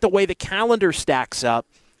look at the way the calendar stacks up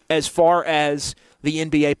as far as the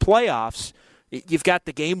NBA playoffs, you've got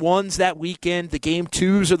the Game 1s that weekend, the Game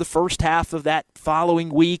 2s are the first half of that following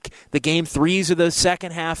week, the Game 3s are the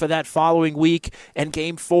second half of that following week, and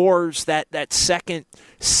Game 4s that second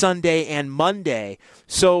Sunday and Monday.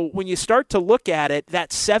 So when you start to look at it,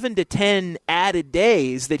 that 7 to 10 added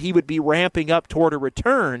days that he would be ramping up toward a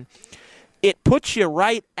return, it puts you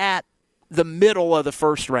right at the middle of the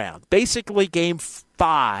first round. Basically, Game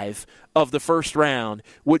 5 of the first round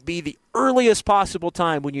would be the earliest possible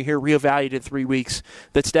time when you hear reevaluated in 3 weeks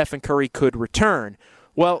that Stephen Curry could return.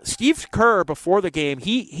 Well, Steve Kerr, before the game,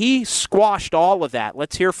 he squashed all of that.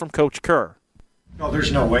 Let's hear from Coach Kerr. No,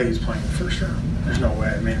 there's no way he's playing the first round. There's no way.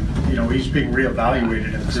 I mean, he's being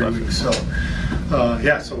reevaluated in 3 weeks. So,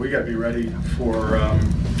 so we got to be ready for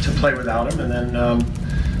to play without him and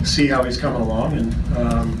then see how he's coming along. And,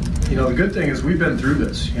 the good thing is we've been through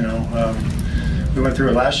this, We went through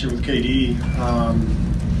it last year with KD.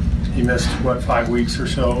 He missed, 5 weeks or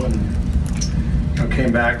so, and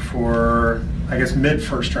came back for, I guess,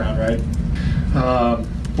 mid-first round, right?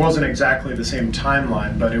 Wasn't exactly the same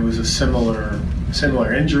timeline, but it was a similar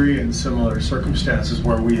injury and similar circumstances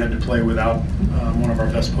where we had to play without one of our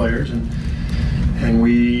best players, and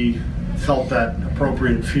we felt that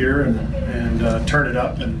appropriate fear and turned it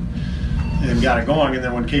up and got it going. And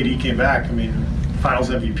then when KD came back, Finals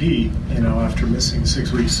MVP, after missing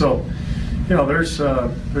 6 weeks. So, there's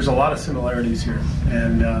a lot of similarities here,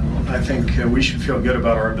 and I think we should feel good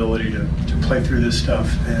about our ability to play through this stuff.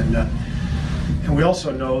 And we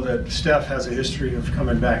also know that Steph has a history of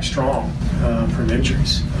coming back strong from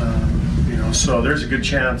injuries. So there's a good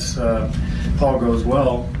chance if all goes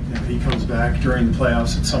well, he comes back during the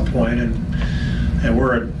playoffs at some point, and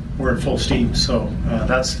we're at full steam. So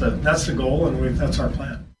that's the goal, and that's our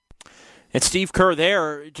plan. And Steve Kerr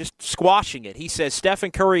there just squashing it. He says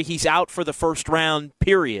Stephen Curry, he's out for the first round,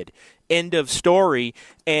 period. End of story.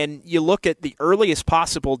 And you look at the earliest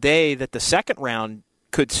possible day that the second round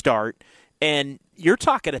could start, and you're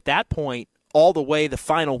talking at that point all the way the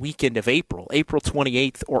final weekend of April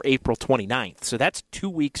 28th or April 29th. So that's 2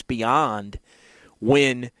 weeks beyond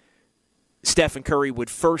when Stephen Curry would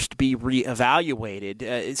first be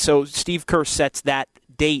reevaluated. So Steve Kerr sets that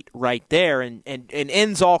date right there and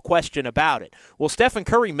ends all question about it. Well, Stephen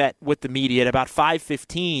Curry met with the media at about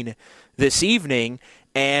 5:15 this evening,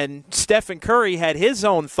 and Stephen Curry had his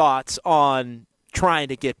own thoughts on trying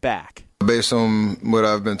to get back. Based on what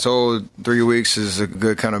I've been told, 3 weeks is a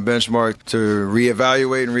good kind of benchmark to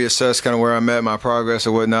reevaluate and reassess kind of where I'm at, my progress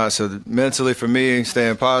or whatnot. So mentally for me,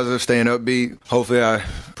 staying positive, staying upbeat. Hopefully I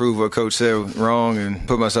prove what Coach said wrong and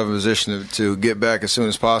put myself in a position to get back as soon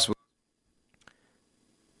as possible.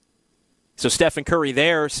 So Stephen Curry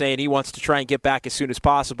there saying he wants to try and get back as soon as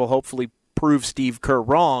possible, hopefully prove Steve Kerr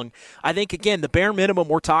wrong. I think, again, the bare minimum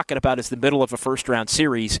we're talking about is the middle of a first-round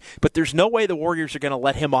series, but there's no way the Warriors are going to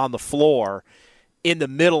let him on the floor in the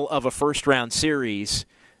middle of a first-round series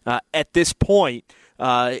at this point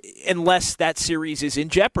unless that series is in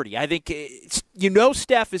jeopardy. I think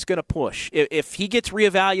Steph is going to push. If he gets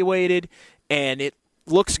reevaluated and it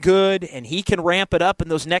looks good and he can ramp it up in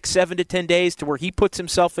those next 7 to 10 days to where he puts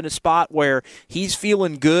himself in a spot where he's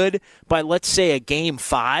feeling good by, let's say, a Game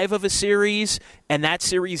 5 of a series, and that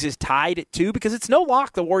series is tied at 2, because it's no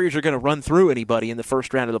lock the Warriors are going to run through anybody in the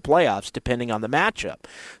first round of the playoffs depending on the matchup.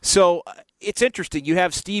 So it's interesting. You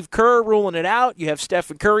have Steve Kerr ruling it out. You have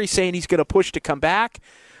Stephen Curry saying he's going to push to come back.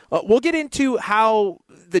 We'll get into how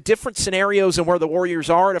the different scenarios and where the Warriors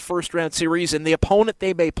are in a first-round series and the opponent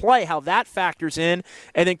they may play, how that factors in.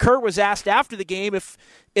 And then Kerr was asked after the game if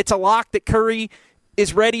it's a lock that Curry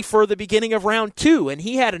is ready for the beginning of round 2, and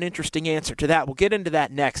he had an interesting answer to that. We'll get into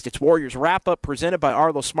that next. It's Warriors Wrap-Up presented by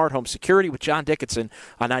Arlo Smart Home Security with John Dickinson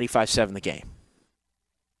on 95.7 The Game.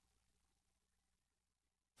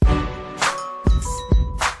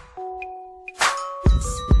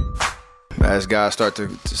 as guys start to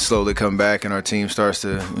slowly come back and our team starts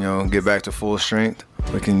to, get back to full strength,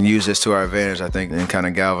 we can use this to our advantage, I think, and kind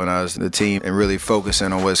of galvanize the team and really focus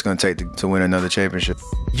in on what it's going to take to win another championship.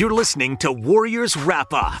 You're listening to Warriors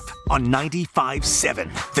Wrap-Up on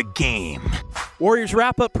 95.7 The Game. Warriors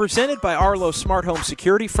Wrap-Up presented by Arlo Smart Home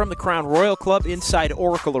Security from the Crown Royal Club inside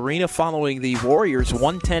Oracle Arena following the Warriors'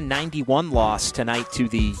 110-91 loss tonight to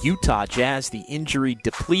the Utah Jazz. The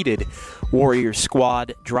injury-depleted Warriors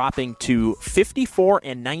squad dropping to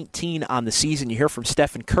 54-19 on the season. You hear from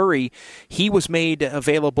Stephen Curry. He was made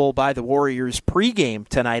available by the Warriors pregame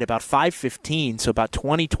tonight about 5:15, so about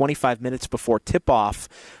 20-25 minutes before tip-off,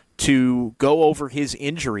 to go over his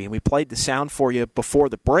injury. And we played the sound for you before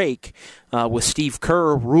the break with Steve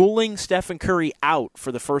Kerr ruling Stephen Curry out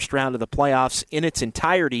for the first round of the playoffs in its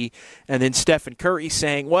entirety. And then Stephen Curry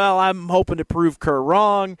saying, well, I'm hoping to prove Kerr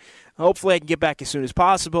wrong. Hopefully I can get back as soon as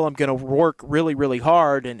possible. I'm going to work really, really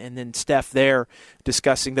hard. And then Steph there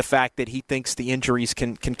discussing the fact that he thinks the injuries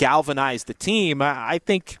can galvanize the team. I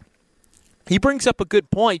think he brings up a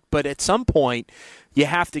good point, but at some point you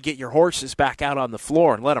have to get your horses back out on the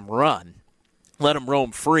floor and let them run. Let them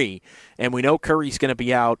roam free. And we know Curry's going to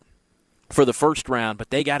be out for the first round, but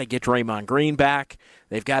they got to get Draymond Green back.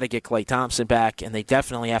 They've got to get Klay Thompson back, and they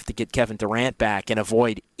definitely have to get Kevin Durant back and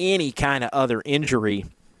avoid any kind of other injury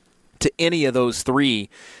to any of those three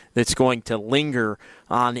that's going to linger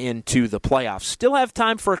on into the playoffs. Still have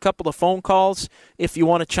time for a couple of phone calls if you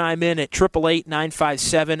want to chime in at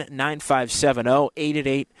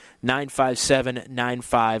 888-957-9570,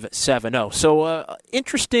 888-957-9570. So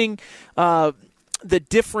interesting the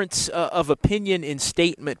difference of opinion in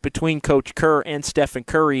statement between Coach Kerr and Stephen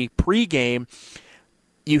Curry pregame.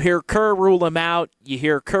 You hear Kerr rule him out. You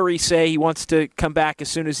hear Curry say he wants to come back as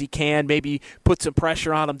soon as he can, maybe put some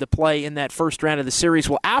pressure on him to play in that first round of the series.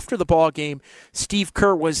 Well, after the ball game, Steve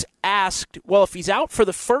Kerr was asked, well, if he's out for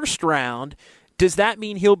the first round, does that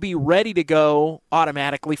mean he'll be ready to go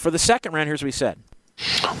automatically for the second round? Here's what he said.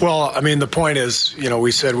 Well, I mean, the point is,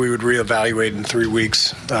 we said we would reevaluate in 3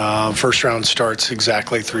 weeks. First round starts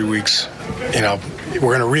exactly 3 weeks.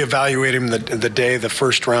 We're going to reevaluate him the day the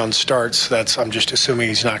first round starts. I'm just assuming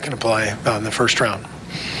he's not going to play on the first round.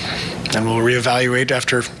 And we'll reevaluate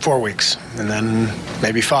after 4 weeks, and then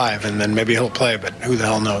maybe 5, and then maybe he'll play, but who the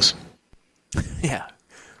hell knows? Yeah,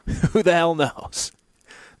 who the hell knows?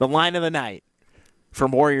 The line of the night from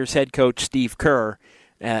Warriors head coach Steve Kerr.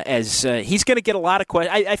 As he's going to get a lot of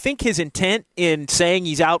questions. I think his intent in saying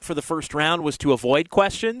he's out for the first round was to avoid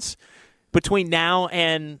questions between now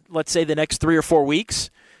and, let's say, the next 3 or 4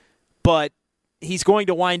 weeks. But he's going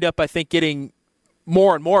to wind up, I think, getting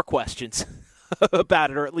more and more questions about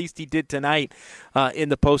it, or at least he did tonight in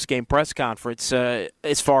the post-game press conference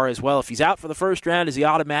as far as, well, if he's out for the first round, is he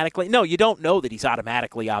automatically? No, you don't know that he's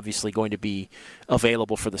automatically obviously going to be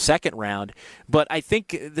available for the second round. But I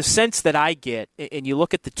think the sense that I get, and you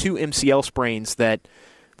look at the 2 MCL sprains that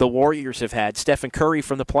the Warriors have had, Stephen Curry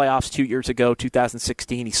from the playoffs 2 years ago,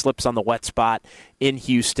 2016, he slips on the wet spot in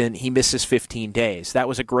Houston. He misses 15 days. That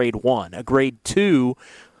was a grade 1. A grade 2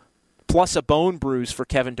 plus a bone bruise for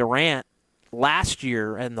Kevin Durant last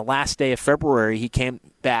year, and the last day of February, he came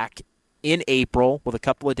back in April with a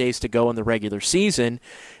couple of days to go in the regular season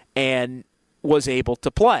and was able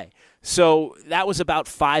to play. So that was about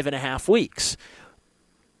 5.5 weeks.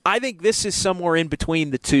 I think this is somewhere in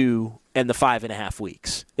between the 2 and the 5.5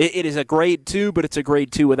 weeks. It is a grade 2, but it's a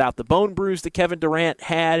grade 2 without the bone bruise that Kevin Durant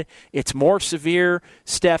had. It's more severe,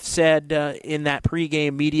 Steph said in that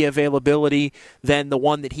pregame media availability, than the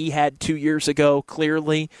one that he had 2 years ago,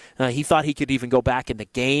 clearly. He thought he could even go back in the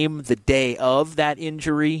game the day of that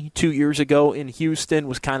injury 2 years ago in Houston,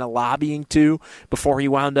 was kind of lobbying to before he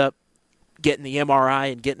wound up getting the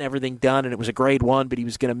MRI and getting everything done, and it was a grade 1, but he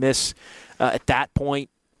was going to miss at that point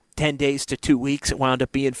 10 days to 2 weeks. It wound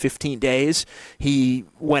up being 15 days. He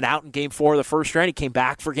went out in Game 4 of the first round. He came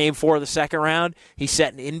back for Game 4 of the second round. He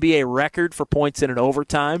set an NBA record for points in an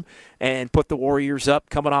overtime and put the Warriors up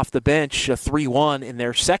coming off the bench 3-1 in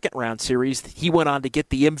their second round series. He went on to get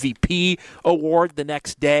the MVP award the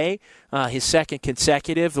next day, his second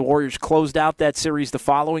consecutive. The Warriors closed out that series the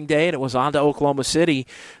following day, and it was on to Oklahoma City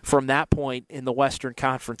from that point in the Western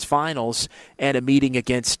Conference Finals and a meeting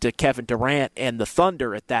against Kevin Durant and the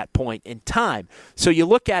Thunder at that point in time. So you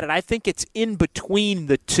look at it, I think it's in between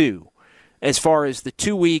the two as far as the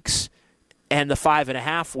 2 weeks and the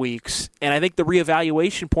 5.5 weeks. And I think the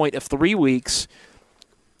reevaluation point of 3 weeks,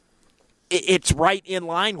 it's right in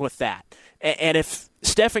line with that. And if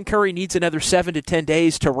Stephen Curry needs another 7 to 10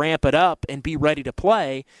 days to ramp it up and be ready to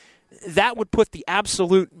play, that would put the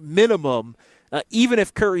absolute minimum, even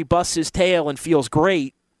if Curry busts his tail and feels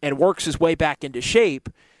great and works his way back into shape,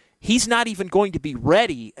 he's not even going to be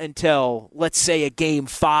ready until, let's say, a Game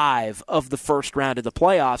 5 of the first round of the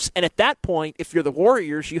playoffs. And at that point, if you're the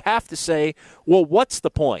Warriors, you have to say, well, what's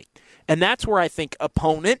the point? And that's where I think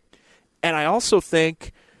opponent, and I also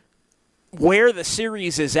think where the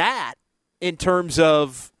series is at in terms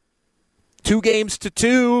of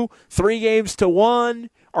 2-2, 3-1,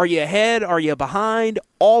 are you ahead, are you behind?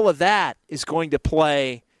 All of that is going to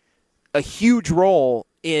play a huge role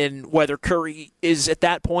in whether Curry is at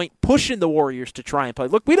that point pushing the Warriors to try and play.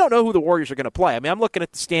 Look, we don't know who the Warriors are going to play. I mean, I'm looking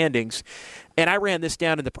at the standings, and I ran this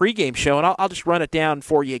down in the pregame show, and I'll just run it down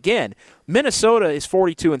for you again. Minnesota is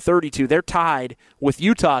 42-32. They're tied with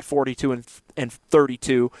Utah at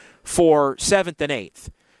 42-32 for 7th and 8th.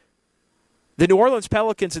 The New Orleans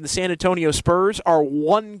Pelicans and the San Antonio Spurs are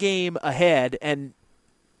 1 game ahead, and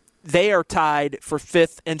they are tied for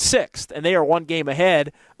 5th and 6th, and they are 1 game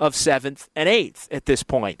ahead of 7th and 8th at this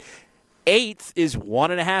point. 8th is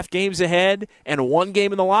 1.5 games ahead and 1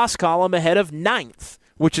 game in the loss column ahead of 9th,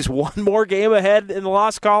 which is 1 more game ahead in the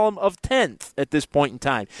loss column of 10th at this point in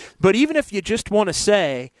time. But even if you just want to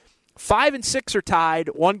say 5 and 6 are tied,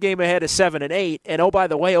 1 game ahead of 7 and 8, and oh, by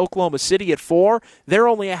the way, Oklahoma City at 4, they're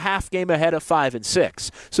only a half game ahead of 5 and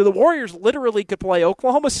 6. So the Warriors literally could play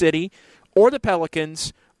Oklahoma City or the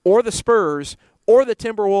Pelicans or the Spurs, or the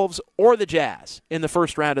Timberwolves, or the Jazz in the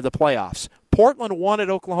first round of the playoffs. Portland won at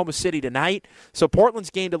Oklahoma City tonight, so Portland's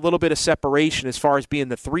gained a little bit of separation as far as being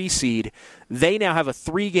the 3 seed. They now have a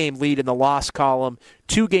 3-game lead in the loss column,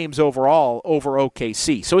 2 games overall over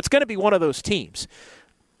OKC. So it's going to be one of those teams.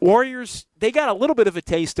 Warriors, they got a little bit of a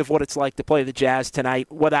taste of what it's like to play the Jazz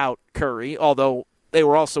tonight without Curry, although they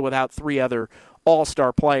were also without 3 other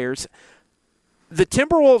all-star players. The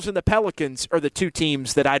Timberwolves and the Pelicans are the 2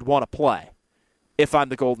 teams that I'd want to play if I'm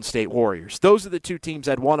the Golden State Warriors. Those are the 2 teams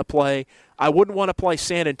I'd want to play. I wouldn't want to play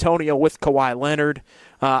San Antonio with Kawhi Leonard.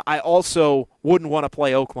 I also wouldn't want to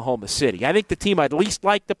play Oklahoma City. I think the team I'd least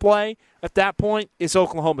like to play at that point is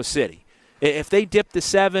Oklahoma City. If they dip to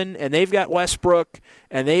 7 and they've got Westbrook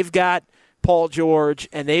and they've got Paul George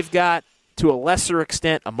and they've got, to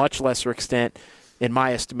a much lesser extent, in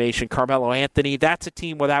my estimation, Carmelo Anthony, that's a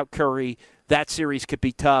team without Curry. That series could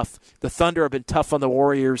be tough. The Thunder have been tough on the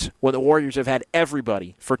Warriors when the Warriors have had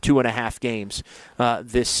everybody for 2.5 games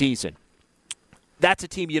this season. That's a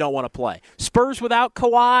team you don't want to play. Spurs without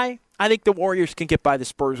Kawhi, I think the Warriors can get by the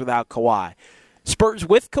Spurs without Kawhi. Spurs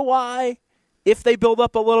with Kawhi, if they build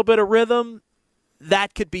up a little bit of rhythm,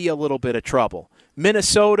 that could be a little bit of trouble.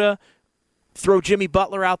 Minnesota, throw Jimmy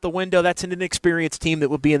Butler out the window. That's an inexperienced team that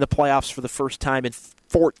would be in the playoffs for the first time in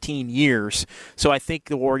 14 years. So I think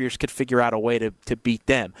the Warriors could figure out a way to beat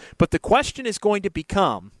them. But the question is going to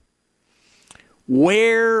become,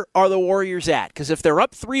 where are the Warriors at? Because if they're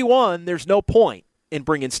up 3-1, there's no point in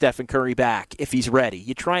bringing Stephen Curry back if he's ready.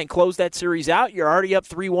 You try and close that series out, you're already up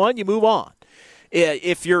 3-1, you move on.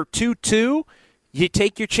 If you're 2-2, you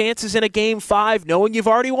take your chances in a Game 5 knowing you've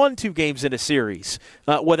already won 2 games in a series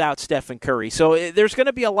without Stephen Curry. So there's going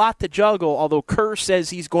to be a lot to juggle, although Kerr says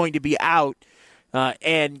he's going to be out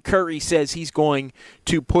and Curry says he's going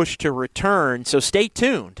to push to return. So stay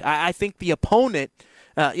tuned. I think the opponent,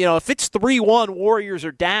 if it's 3-1, Warriors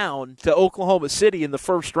are down to Oklahoma City in the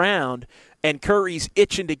first round, and Curry's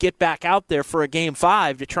itching to get back out there for a Game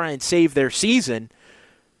 5 to try and save their season.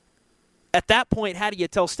 At that point, how do you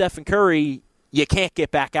tell Stephen Curry you can't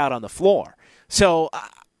get back out on the floor? So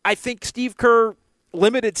I think Steve Kerr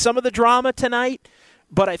limited some of the drama tonight,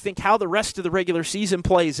 but I think how the rest of the regular season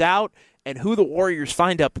plays out and who the Warriors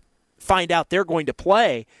find out they're going to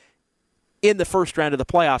play in the first round of the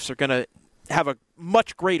playoffs are going to have a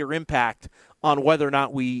much greater impact on whether or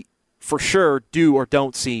not we for sure do or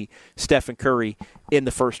don't see Stephen Curry in the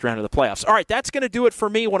first round of the playoffs. All right, that's going to do it for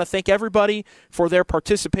me. I want to thank everybody for their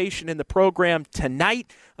participation in the program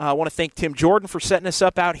tonight. I want to thank Tim Jordan for setting us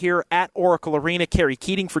up out here at Oracle Arena, Kerry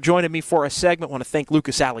Keating for joining me for a segment. I want to thank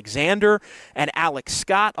Lucas Alexander and Alex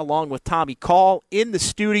Scott, along with Tommy Call in the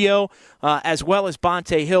studio, as well as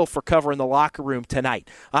Bonte Hill for covering the locker room tonight.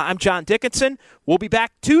 I'm John Dickinson. We'll be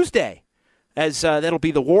back Tuesday, as that'll be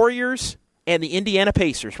the Warriors and the Indiana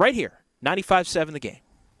Pacers right here, 95.7 The Game.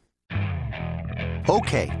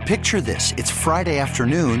 Okay, picture this. It's Friday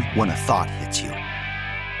afternoon when a thought hits you.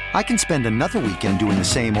 I can spend another weekend doing the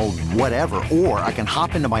same old whatever, or I can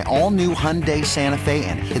hop into my all-new Hyundai Santa Fe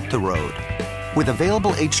and hit the road. With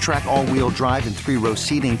available H-Track all-wheel drive and 3-row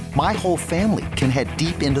seating, my whole family can head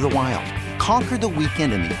deep into the wild. Conquer the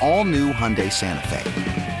weekend in the all-new Hyundai Santa Fe.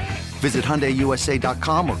 Visit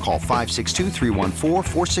HyundaiUSA.com or call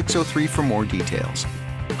 562-314-4603 for more details.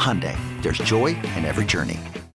 Hyundai, there's joy in every journey.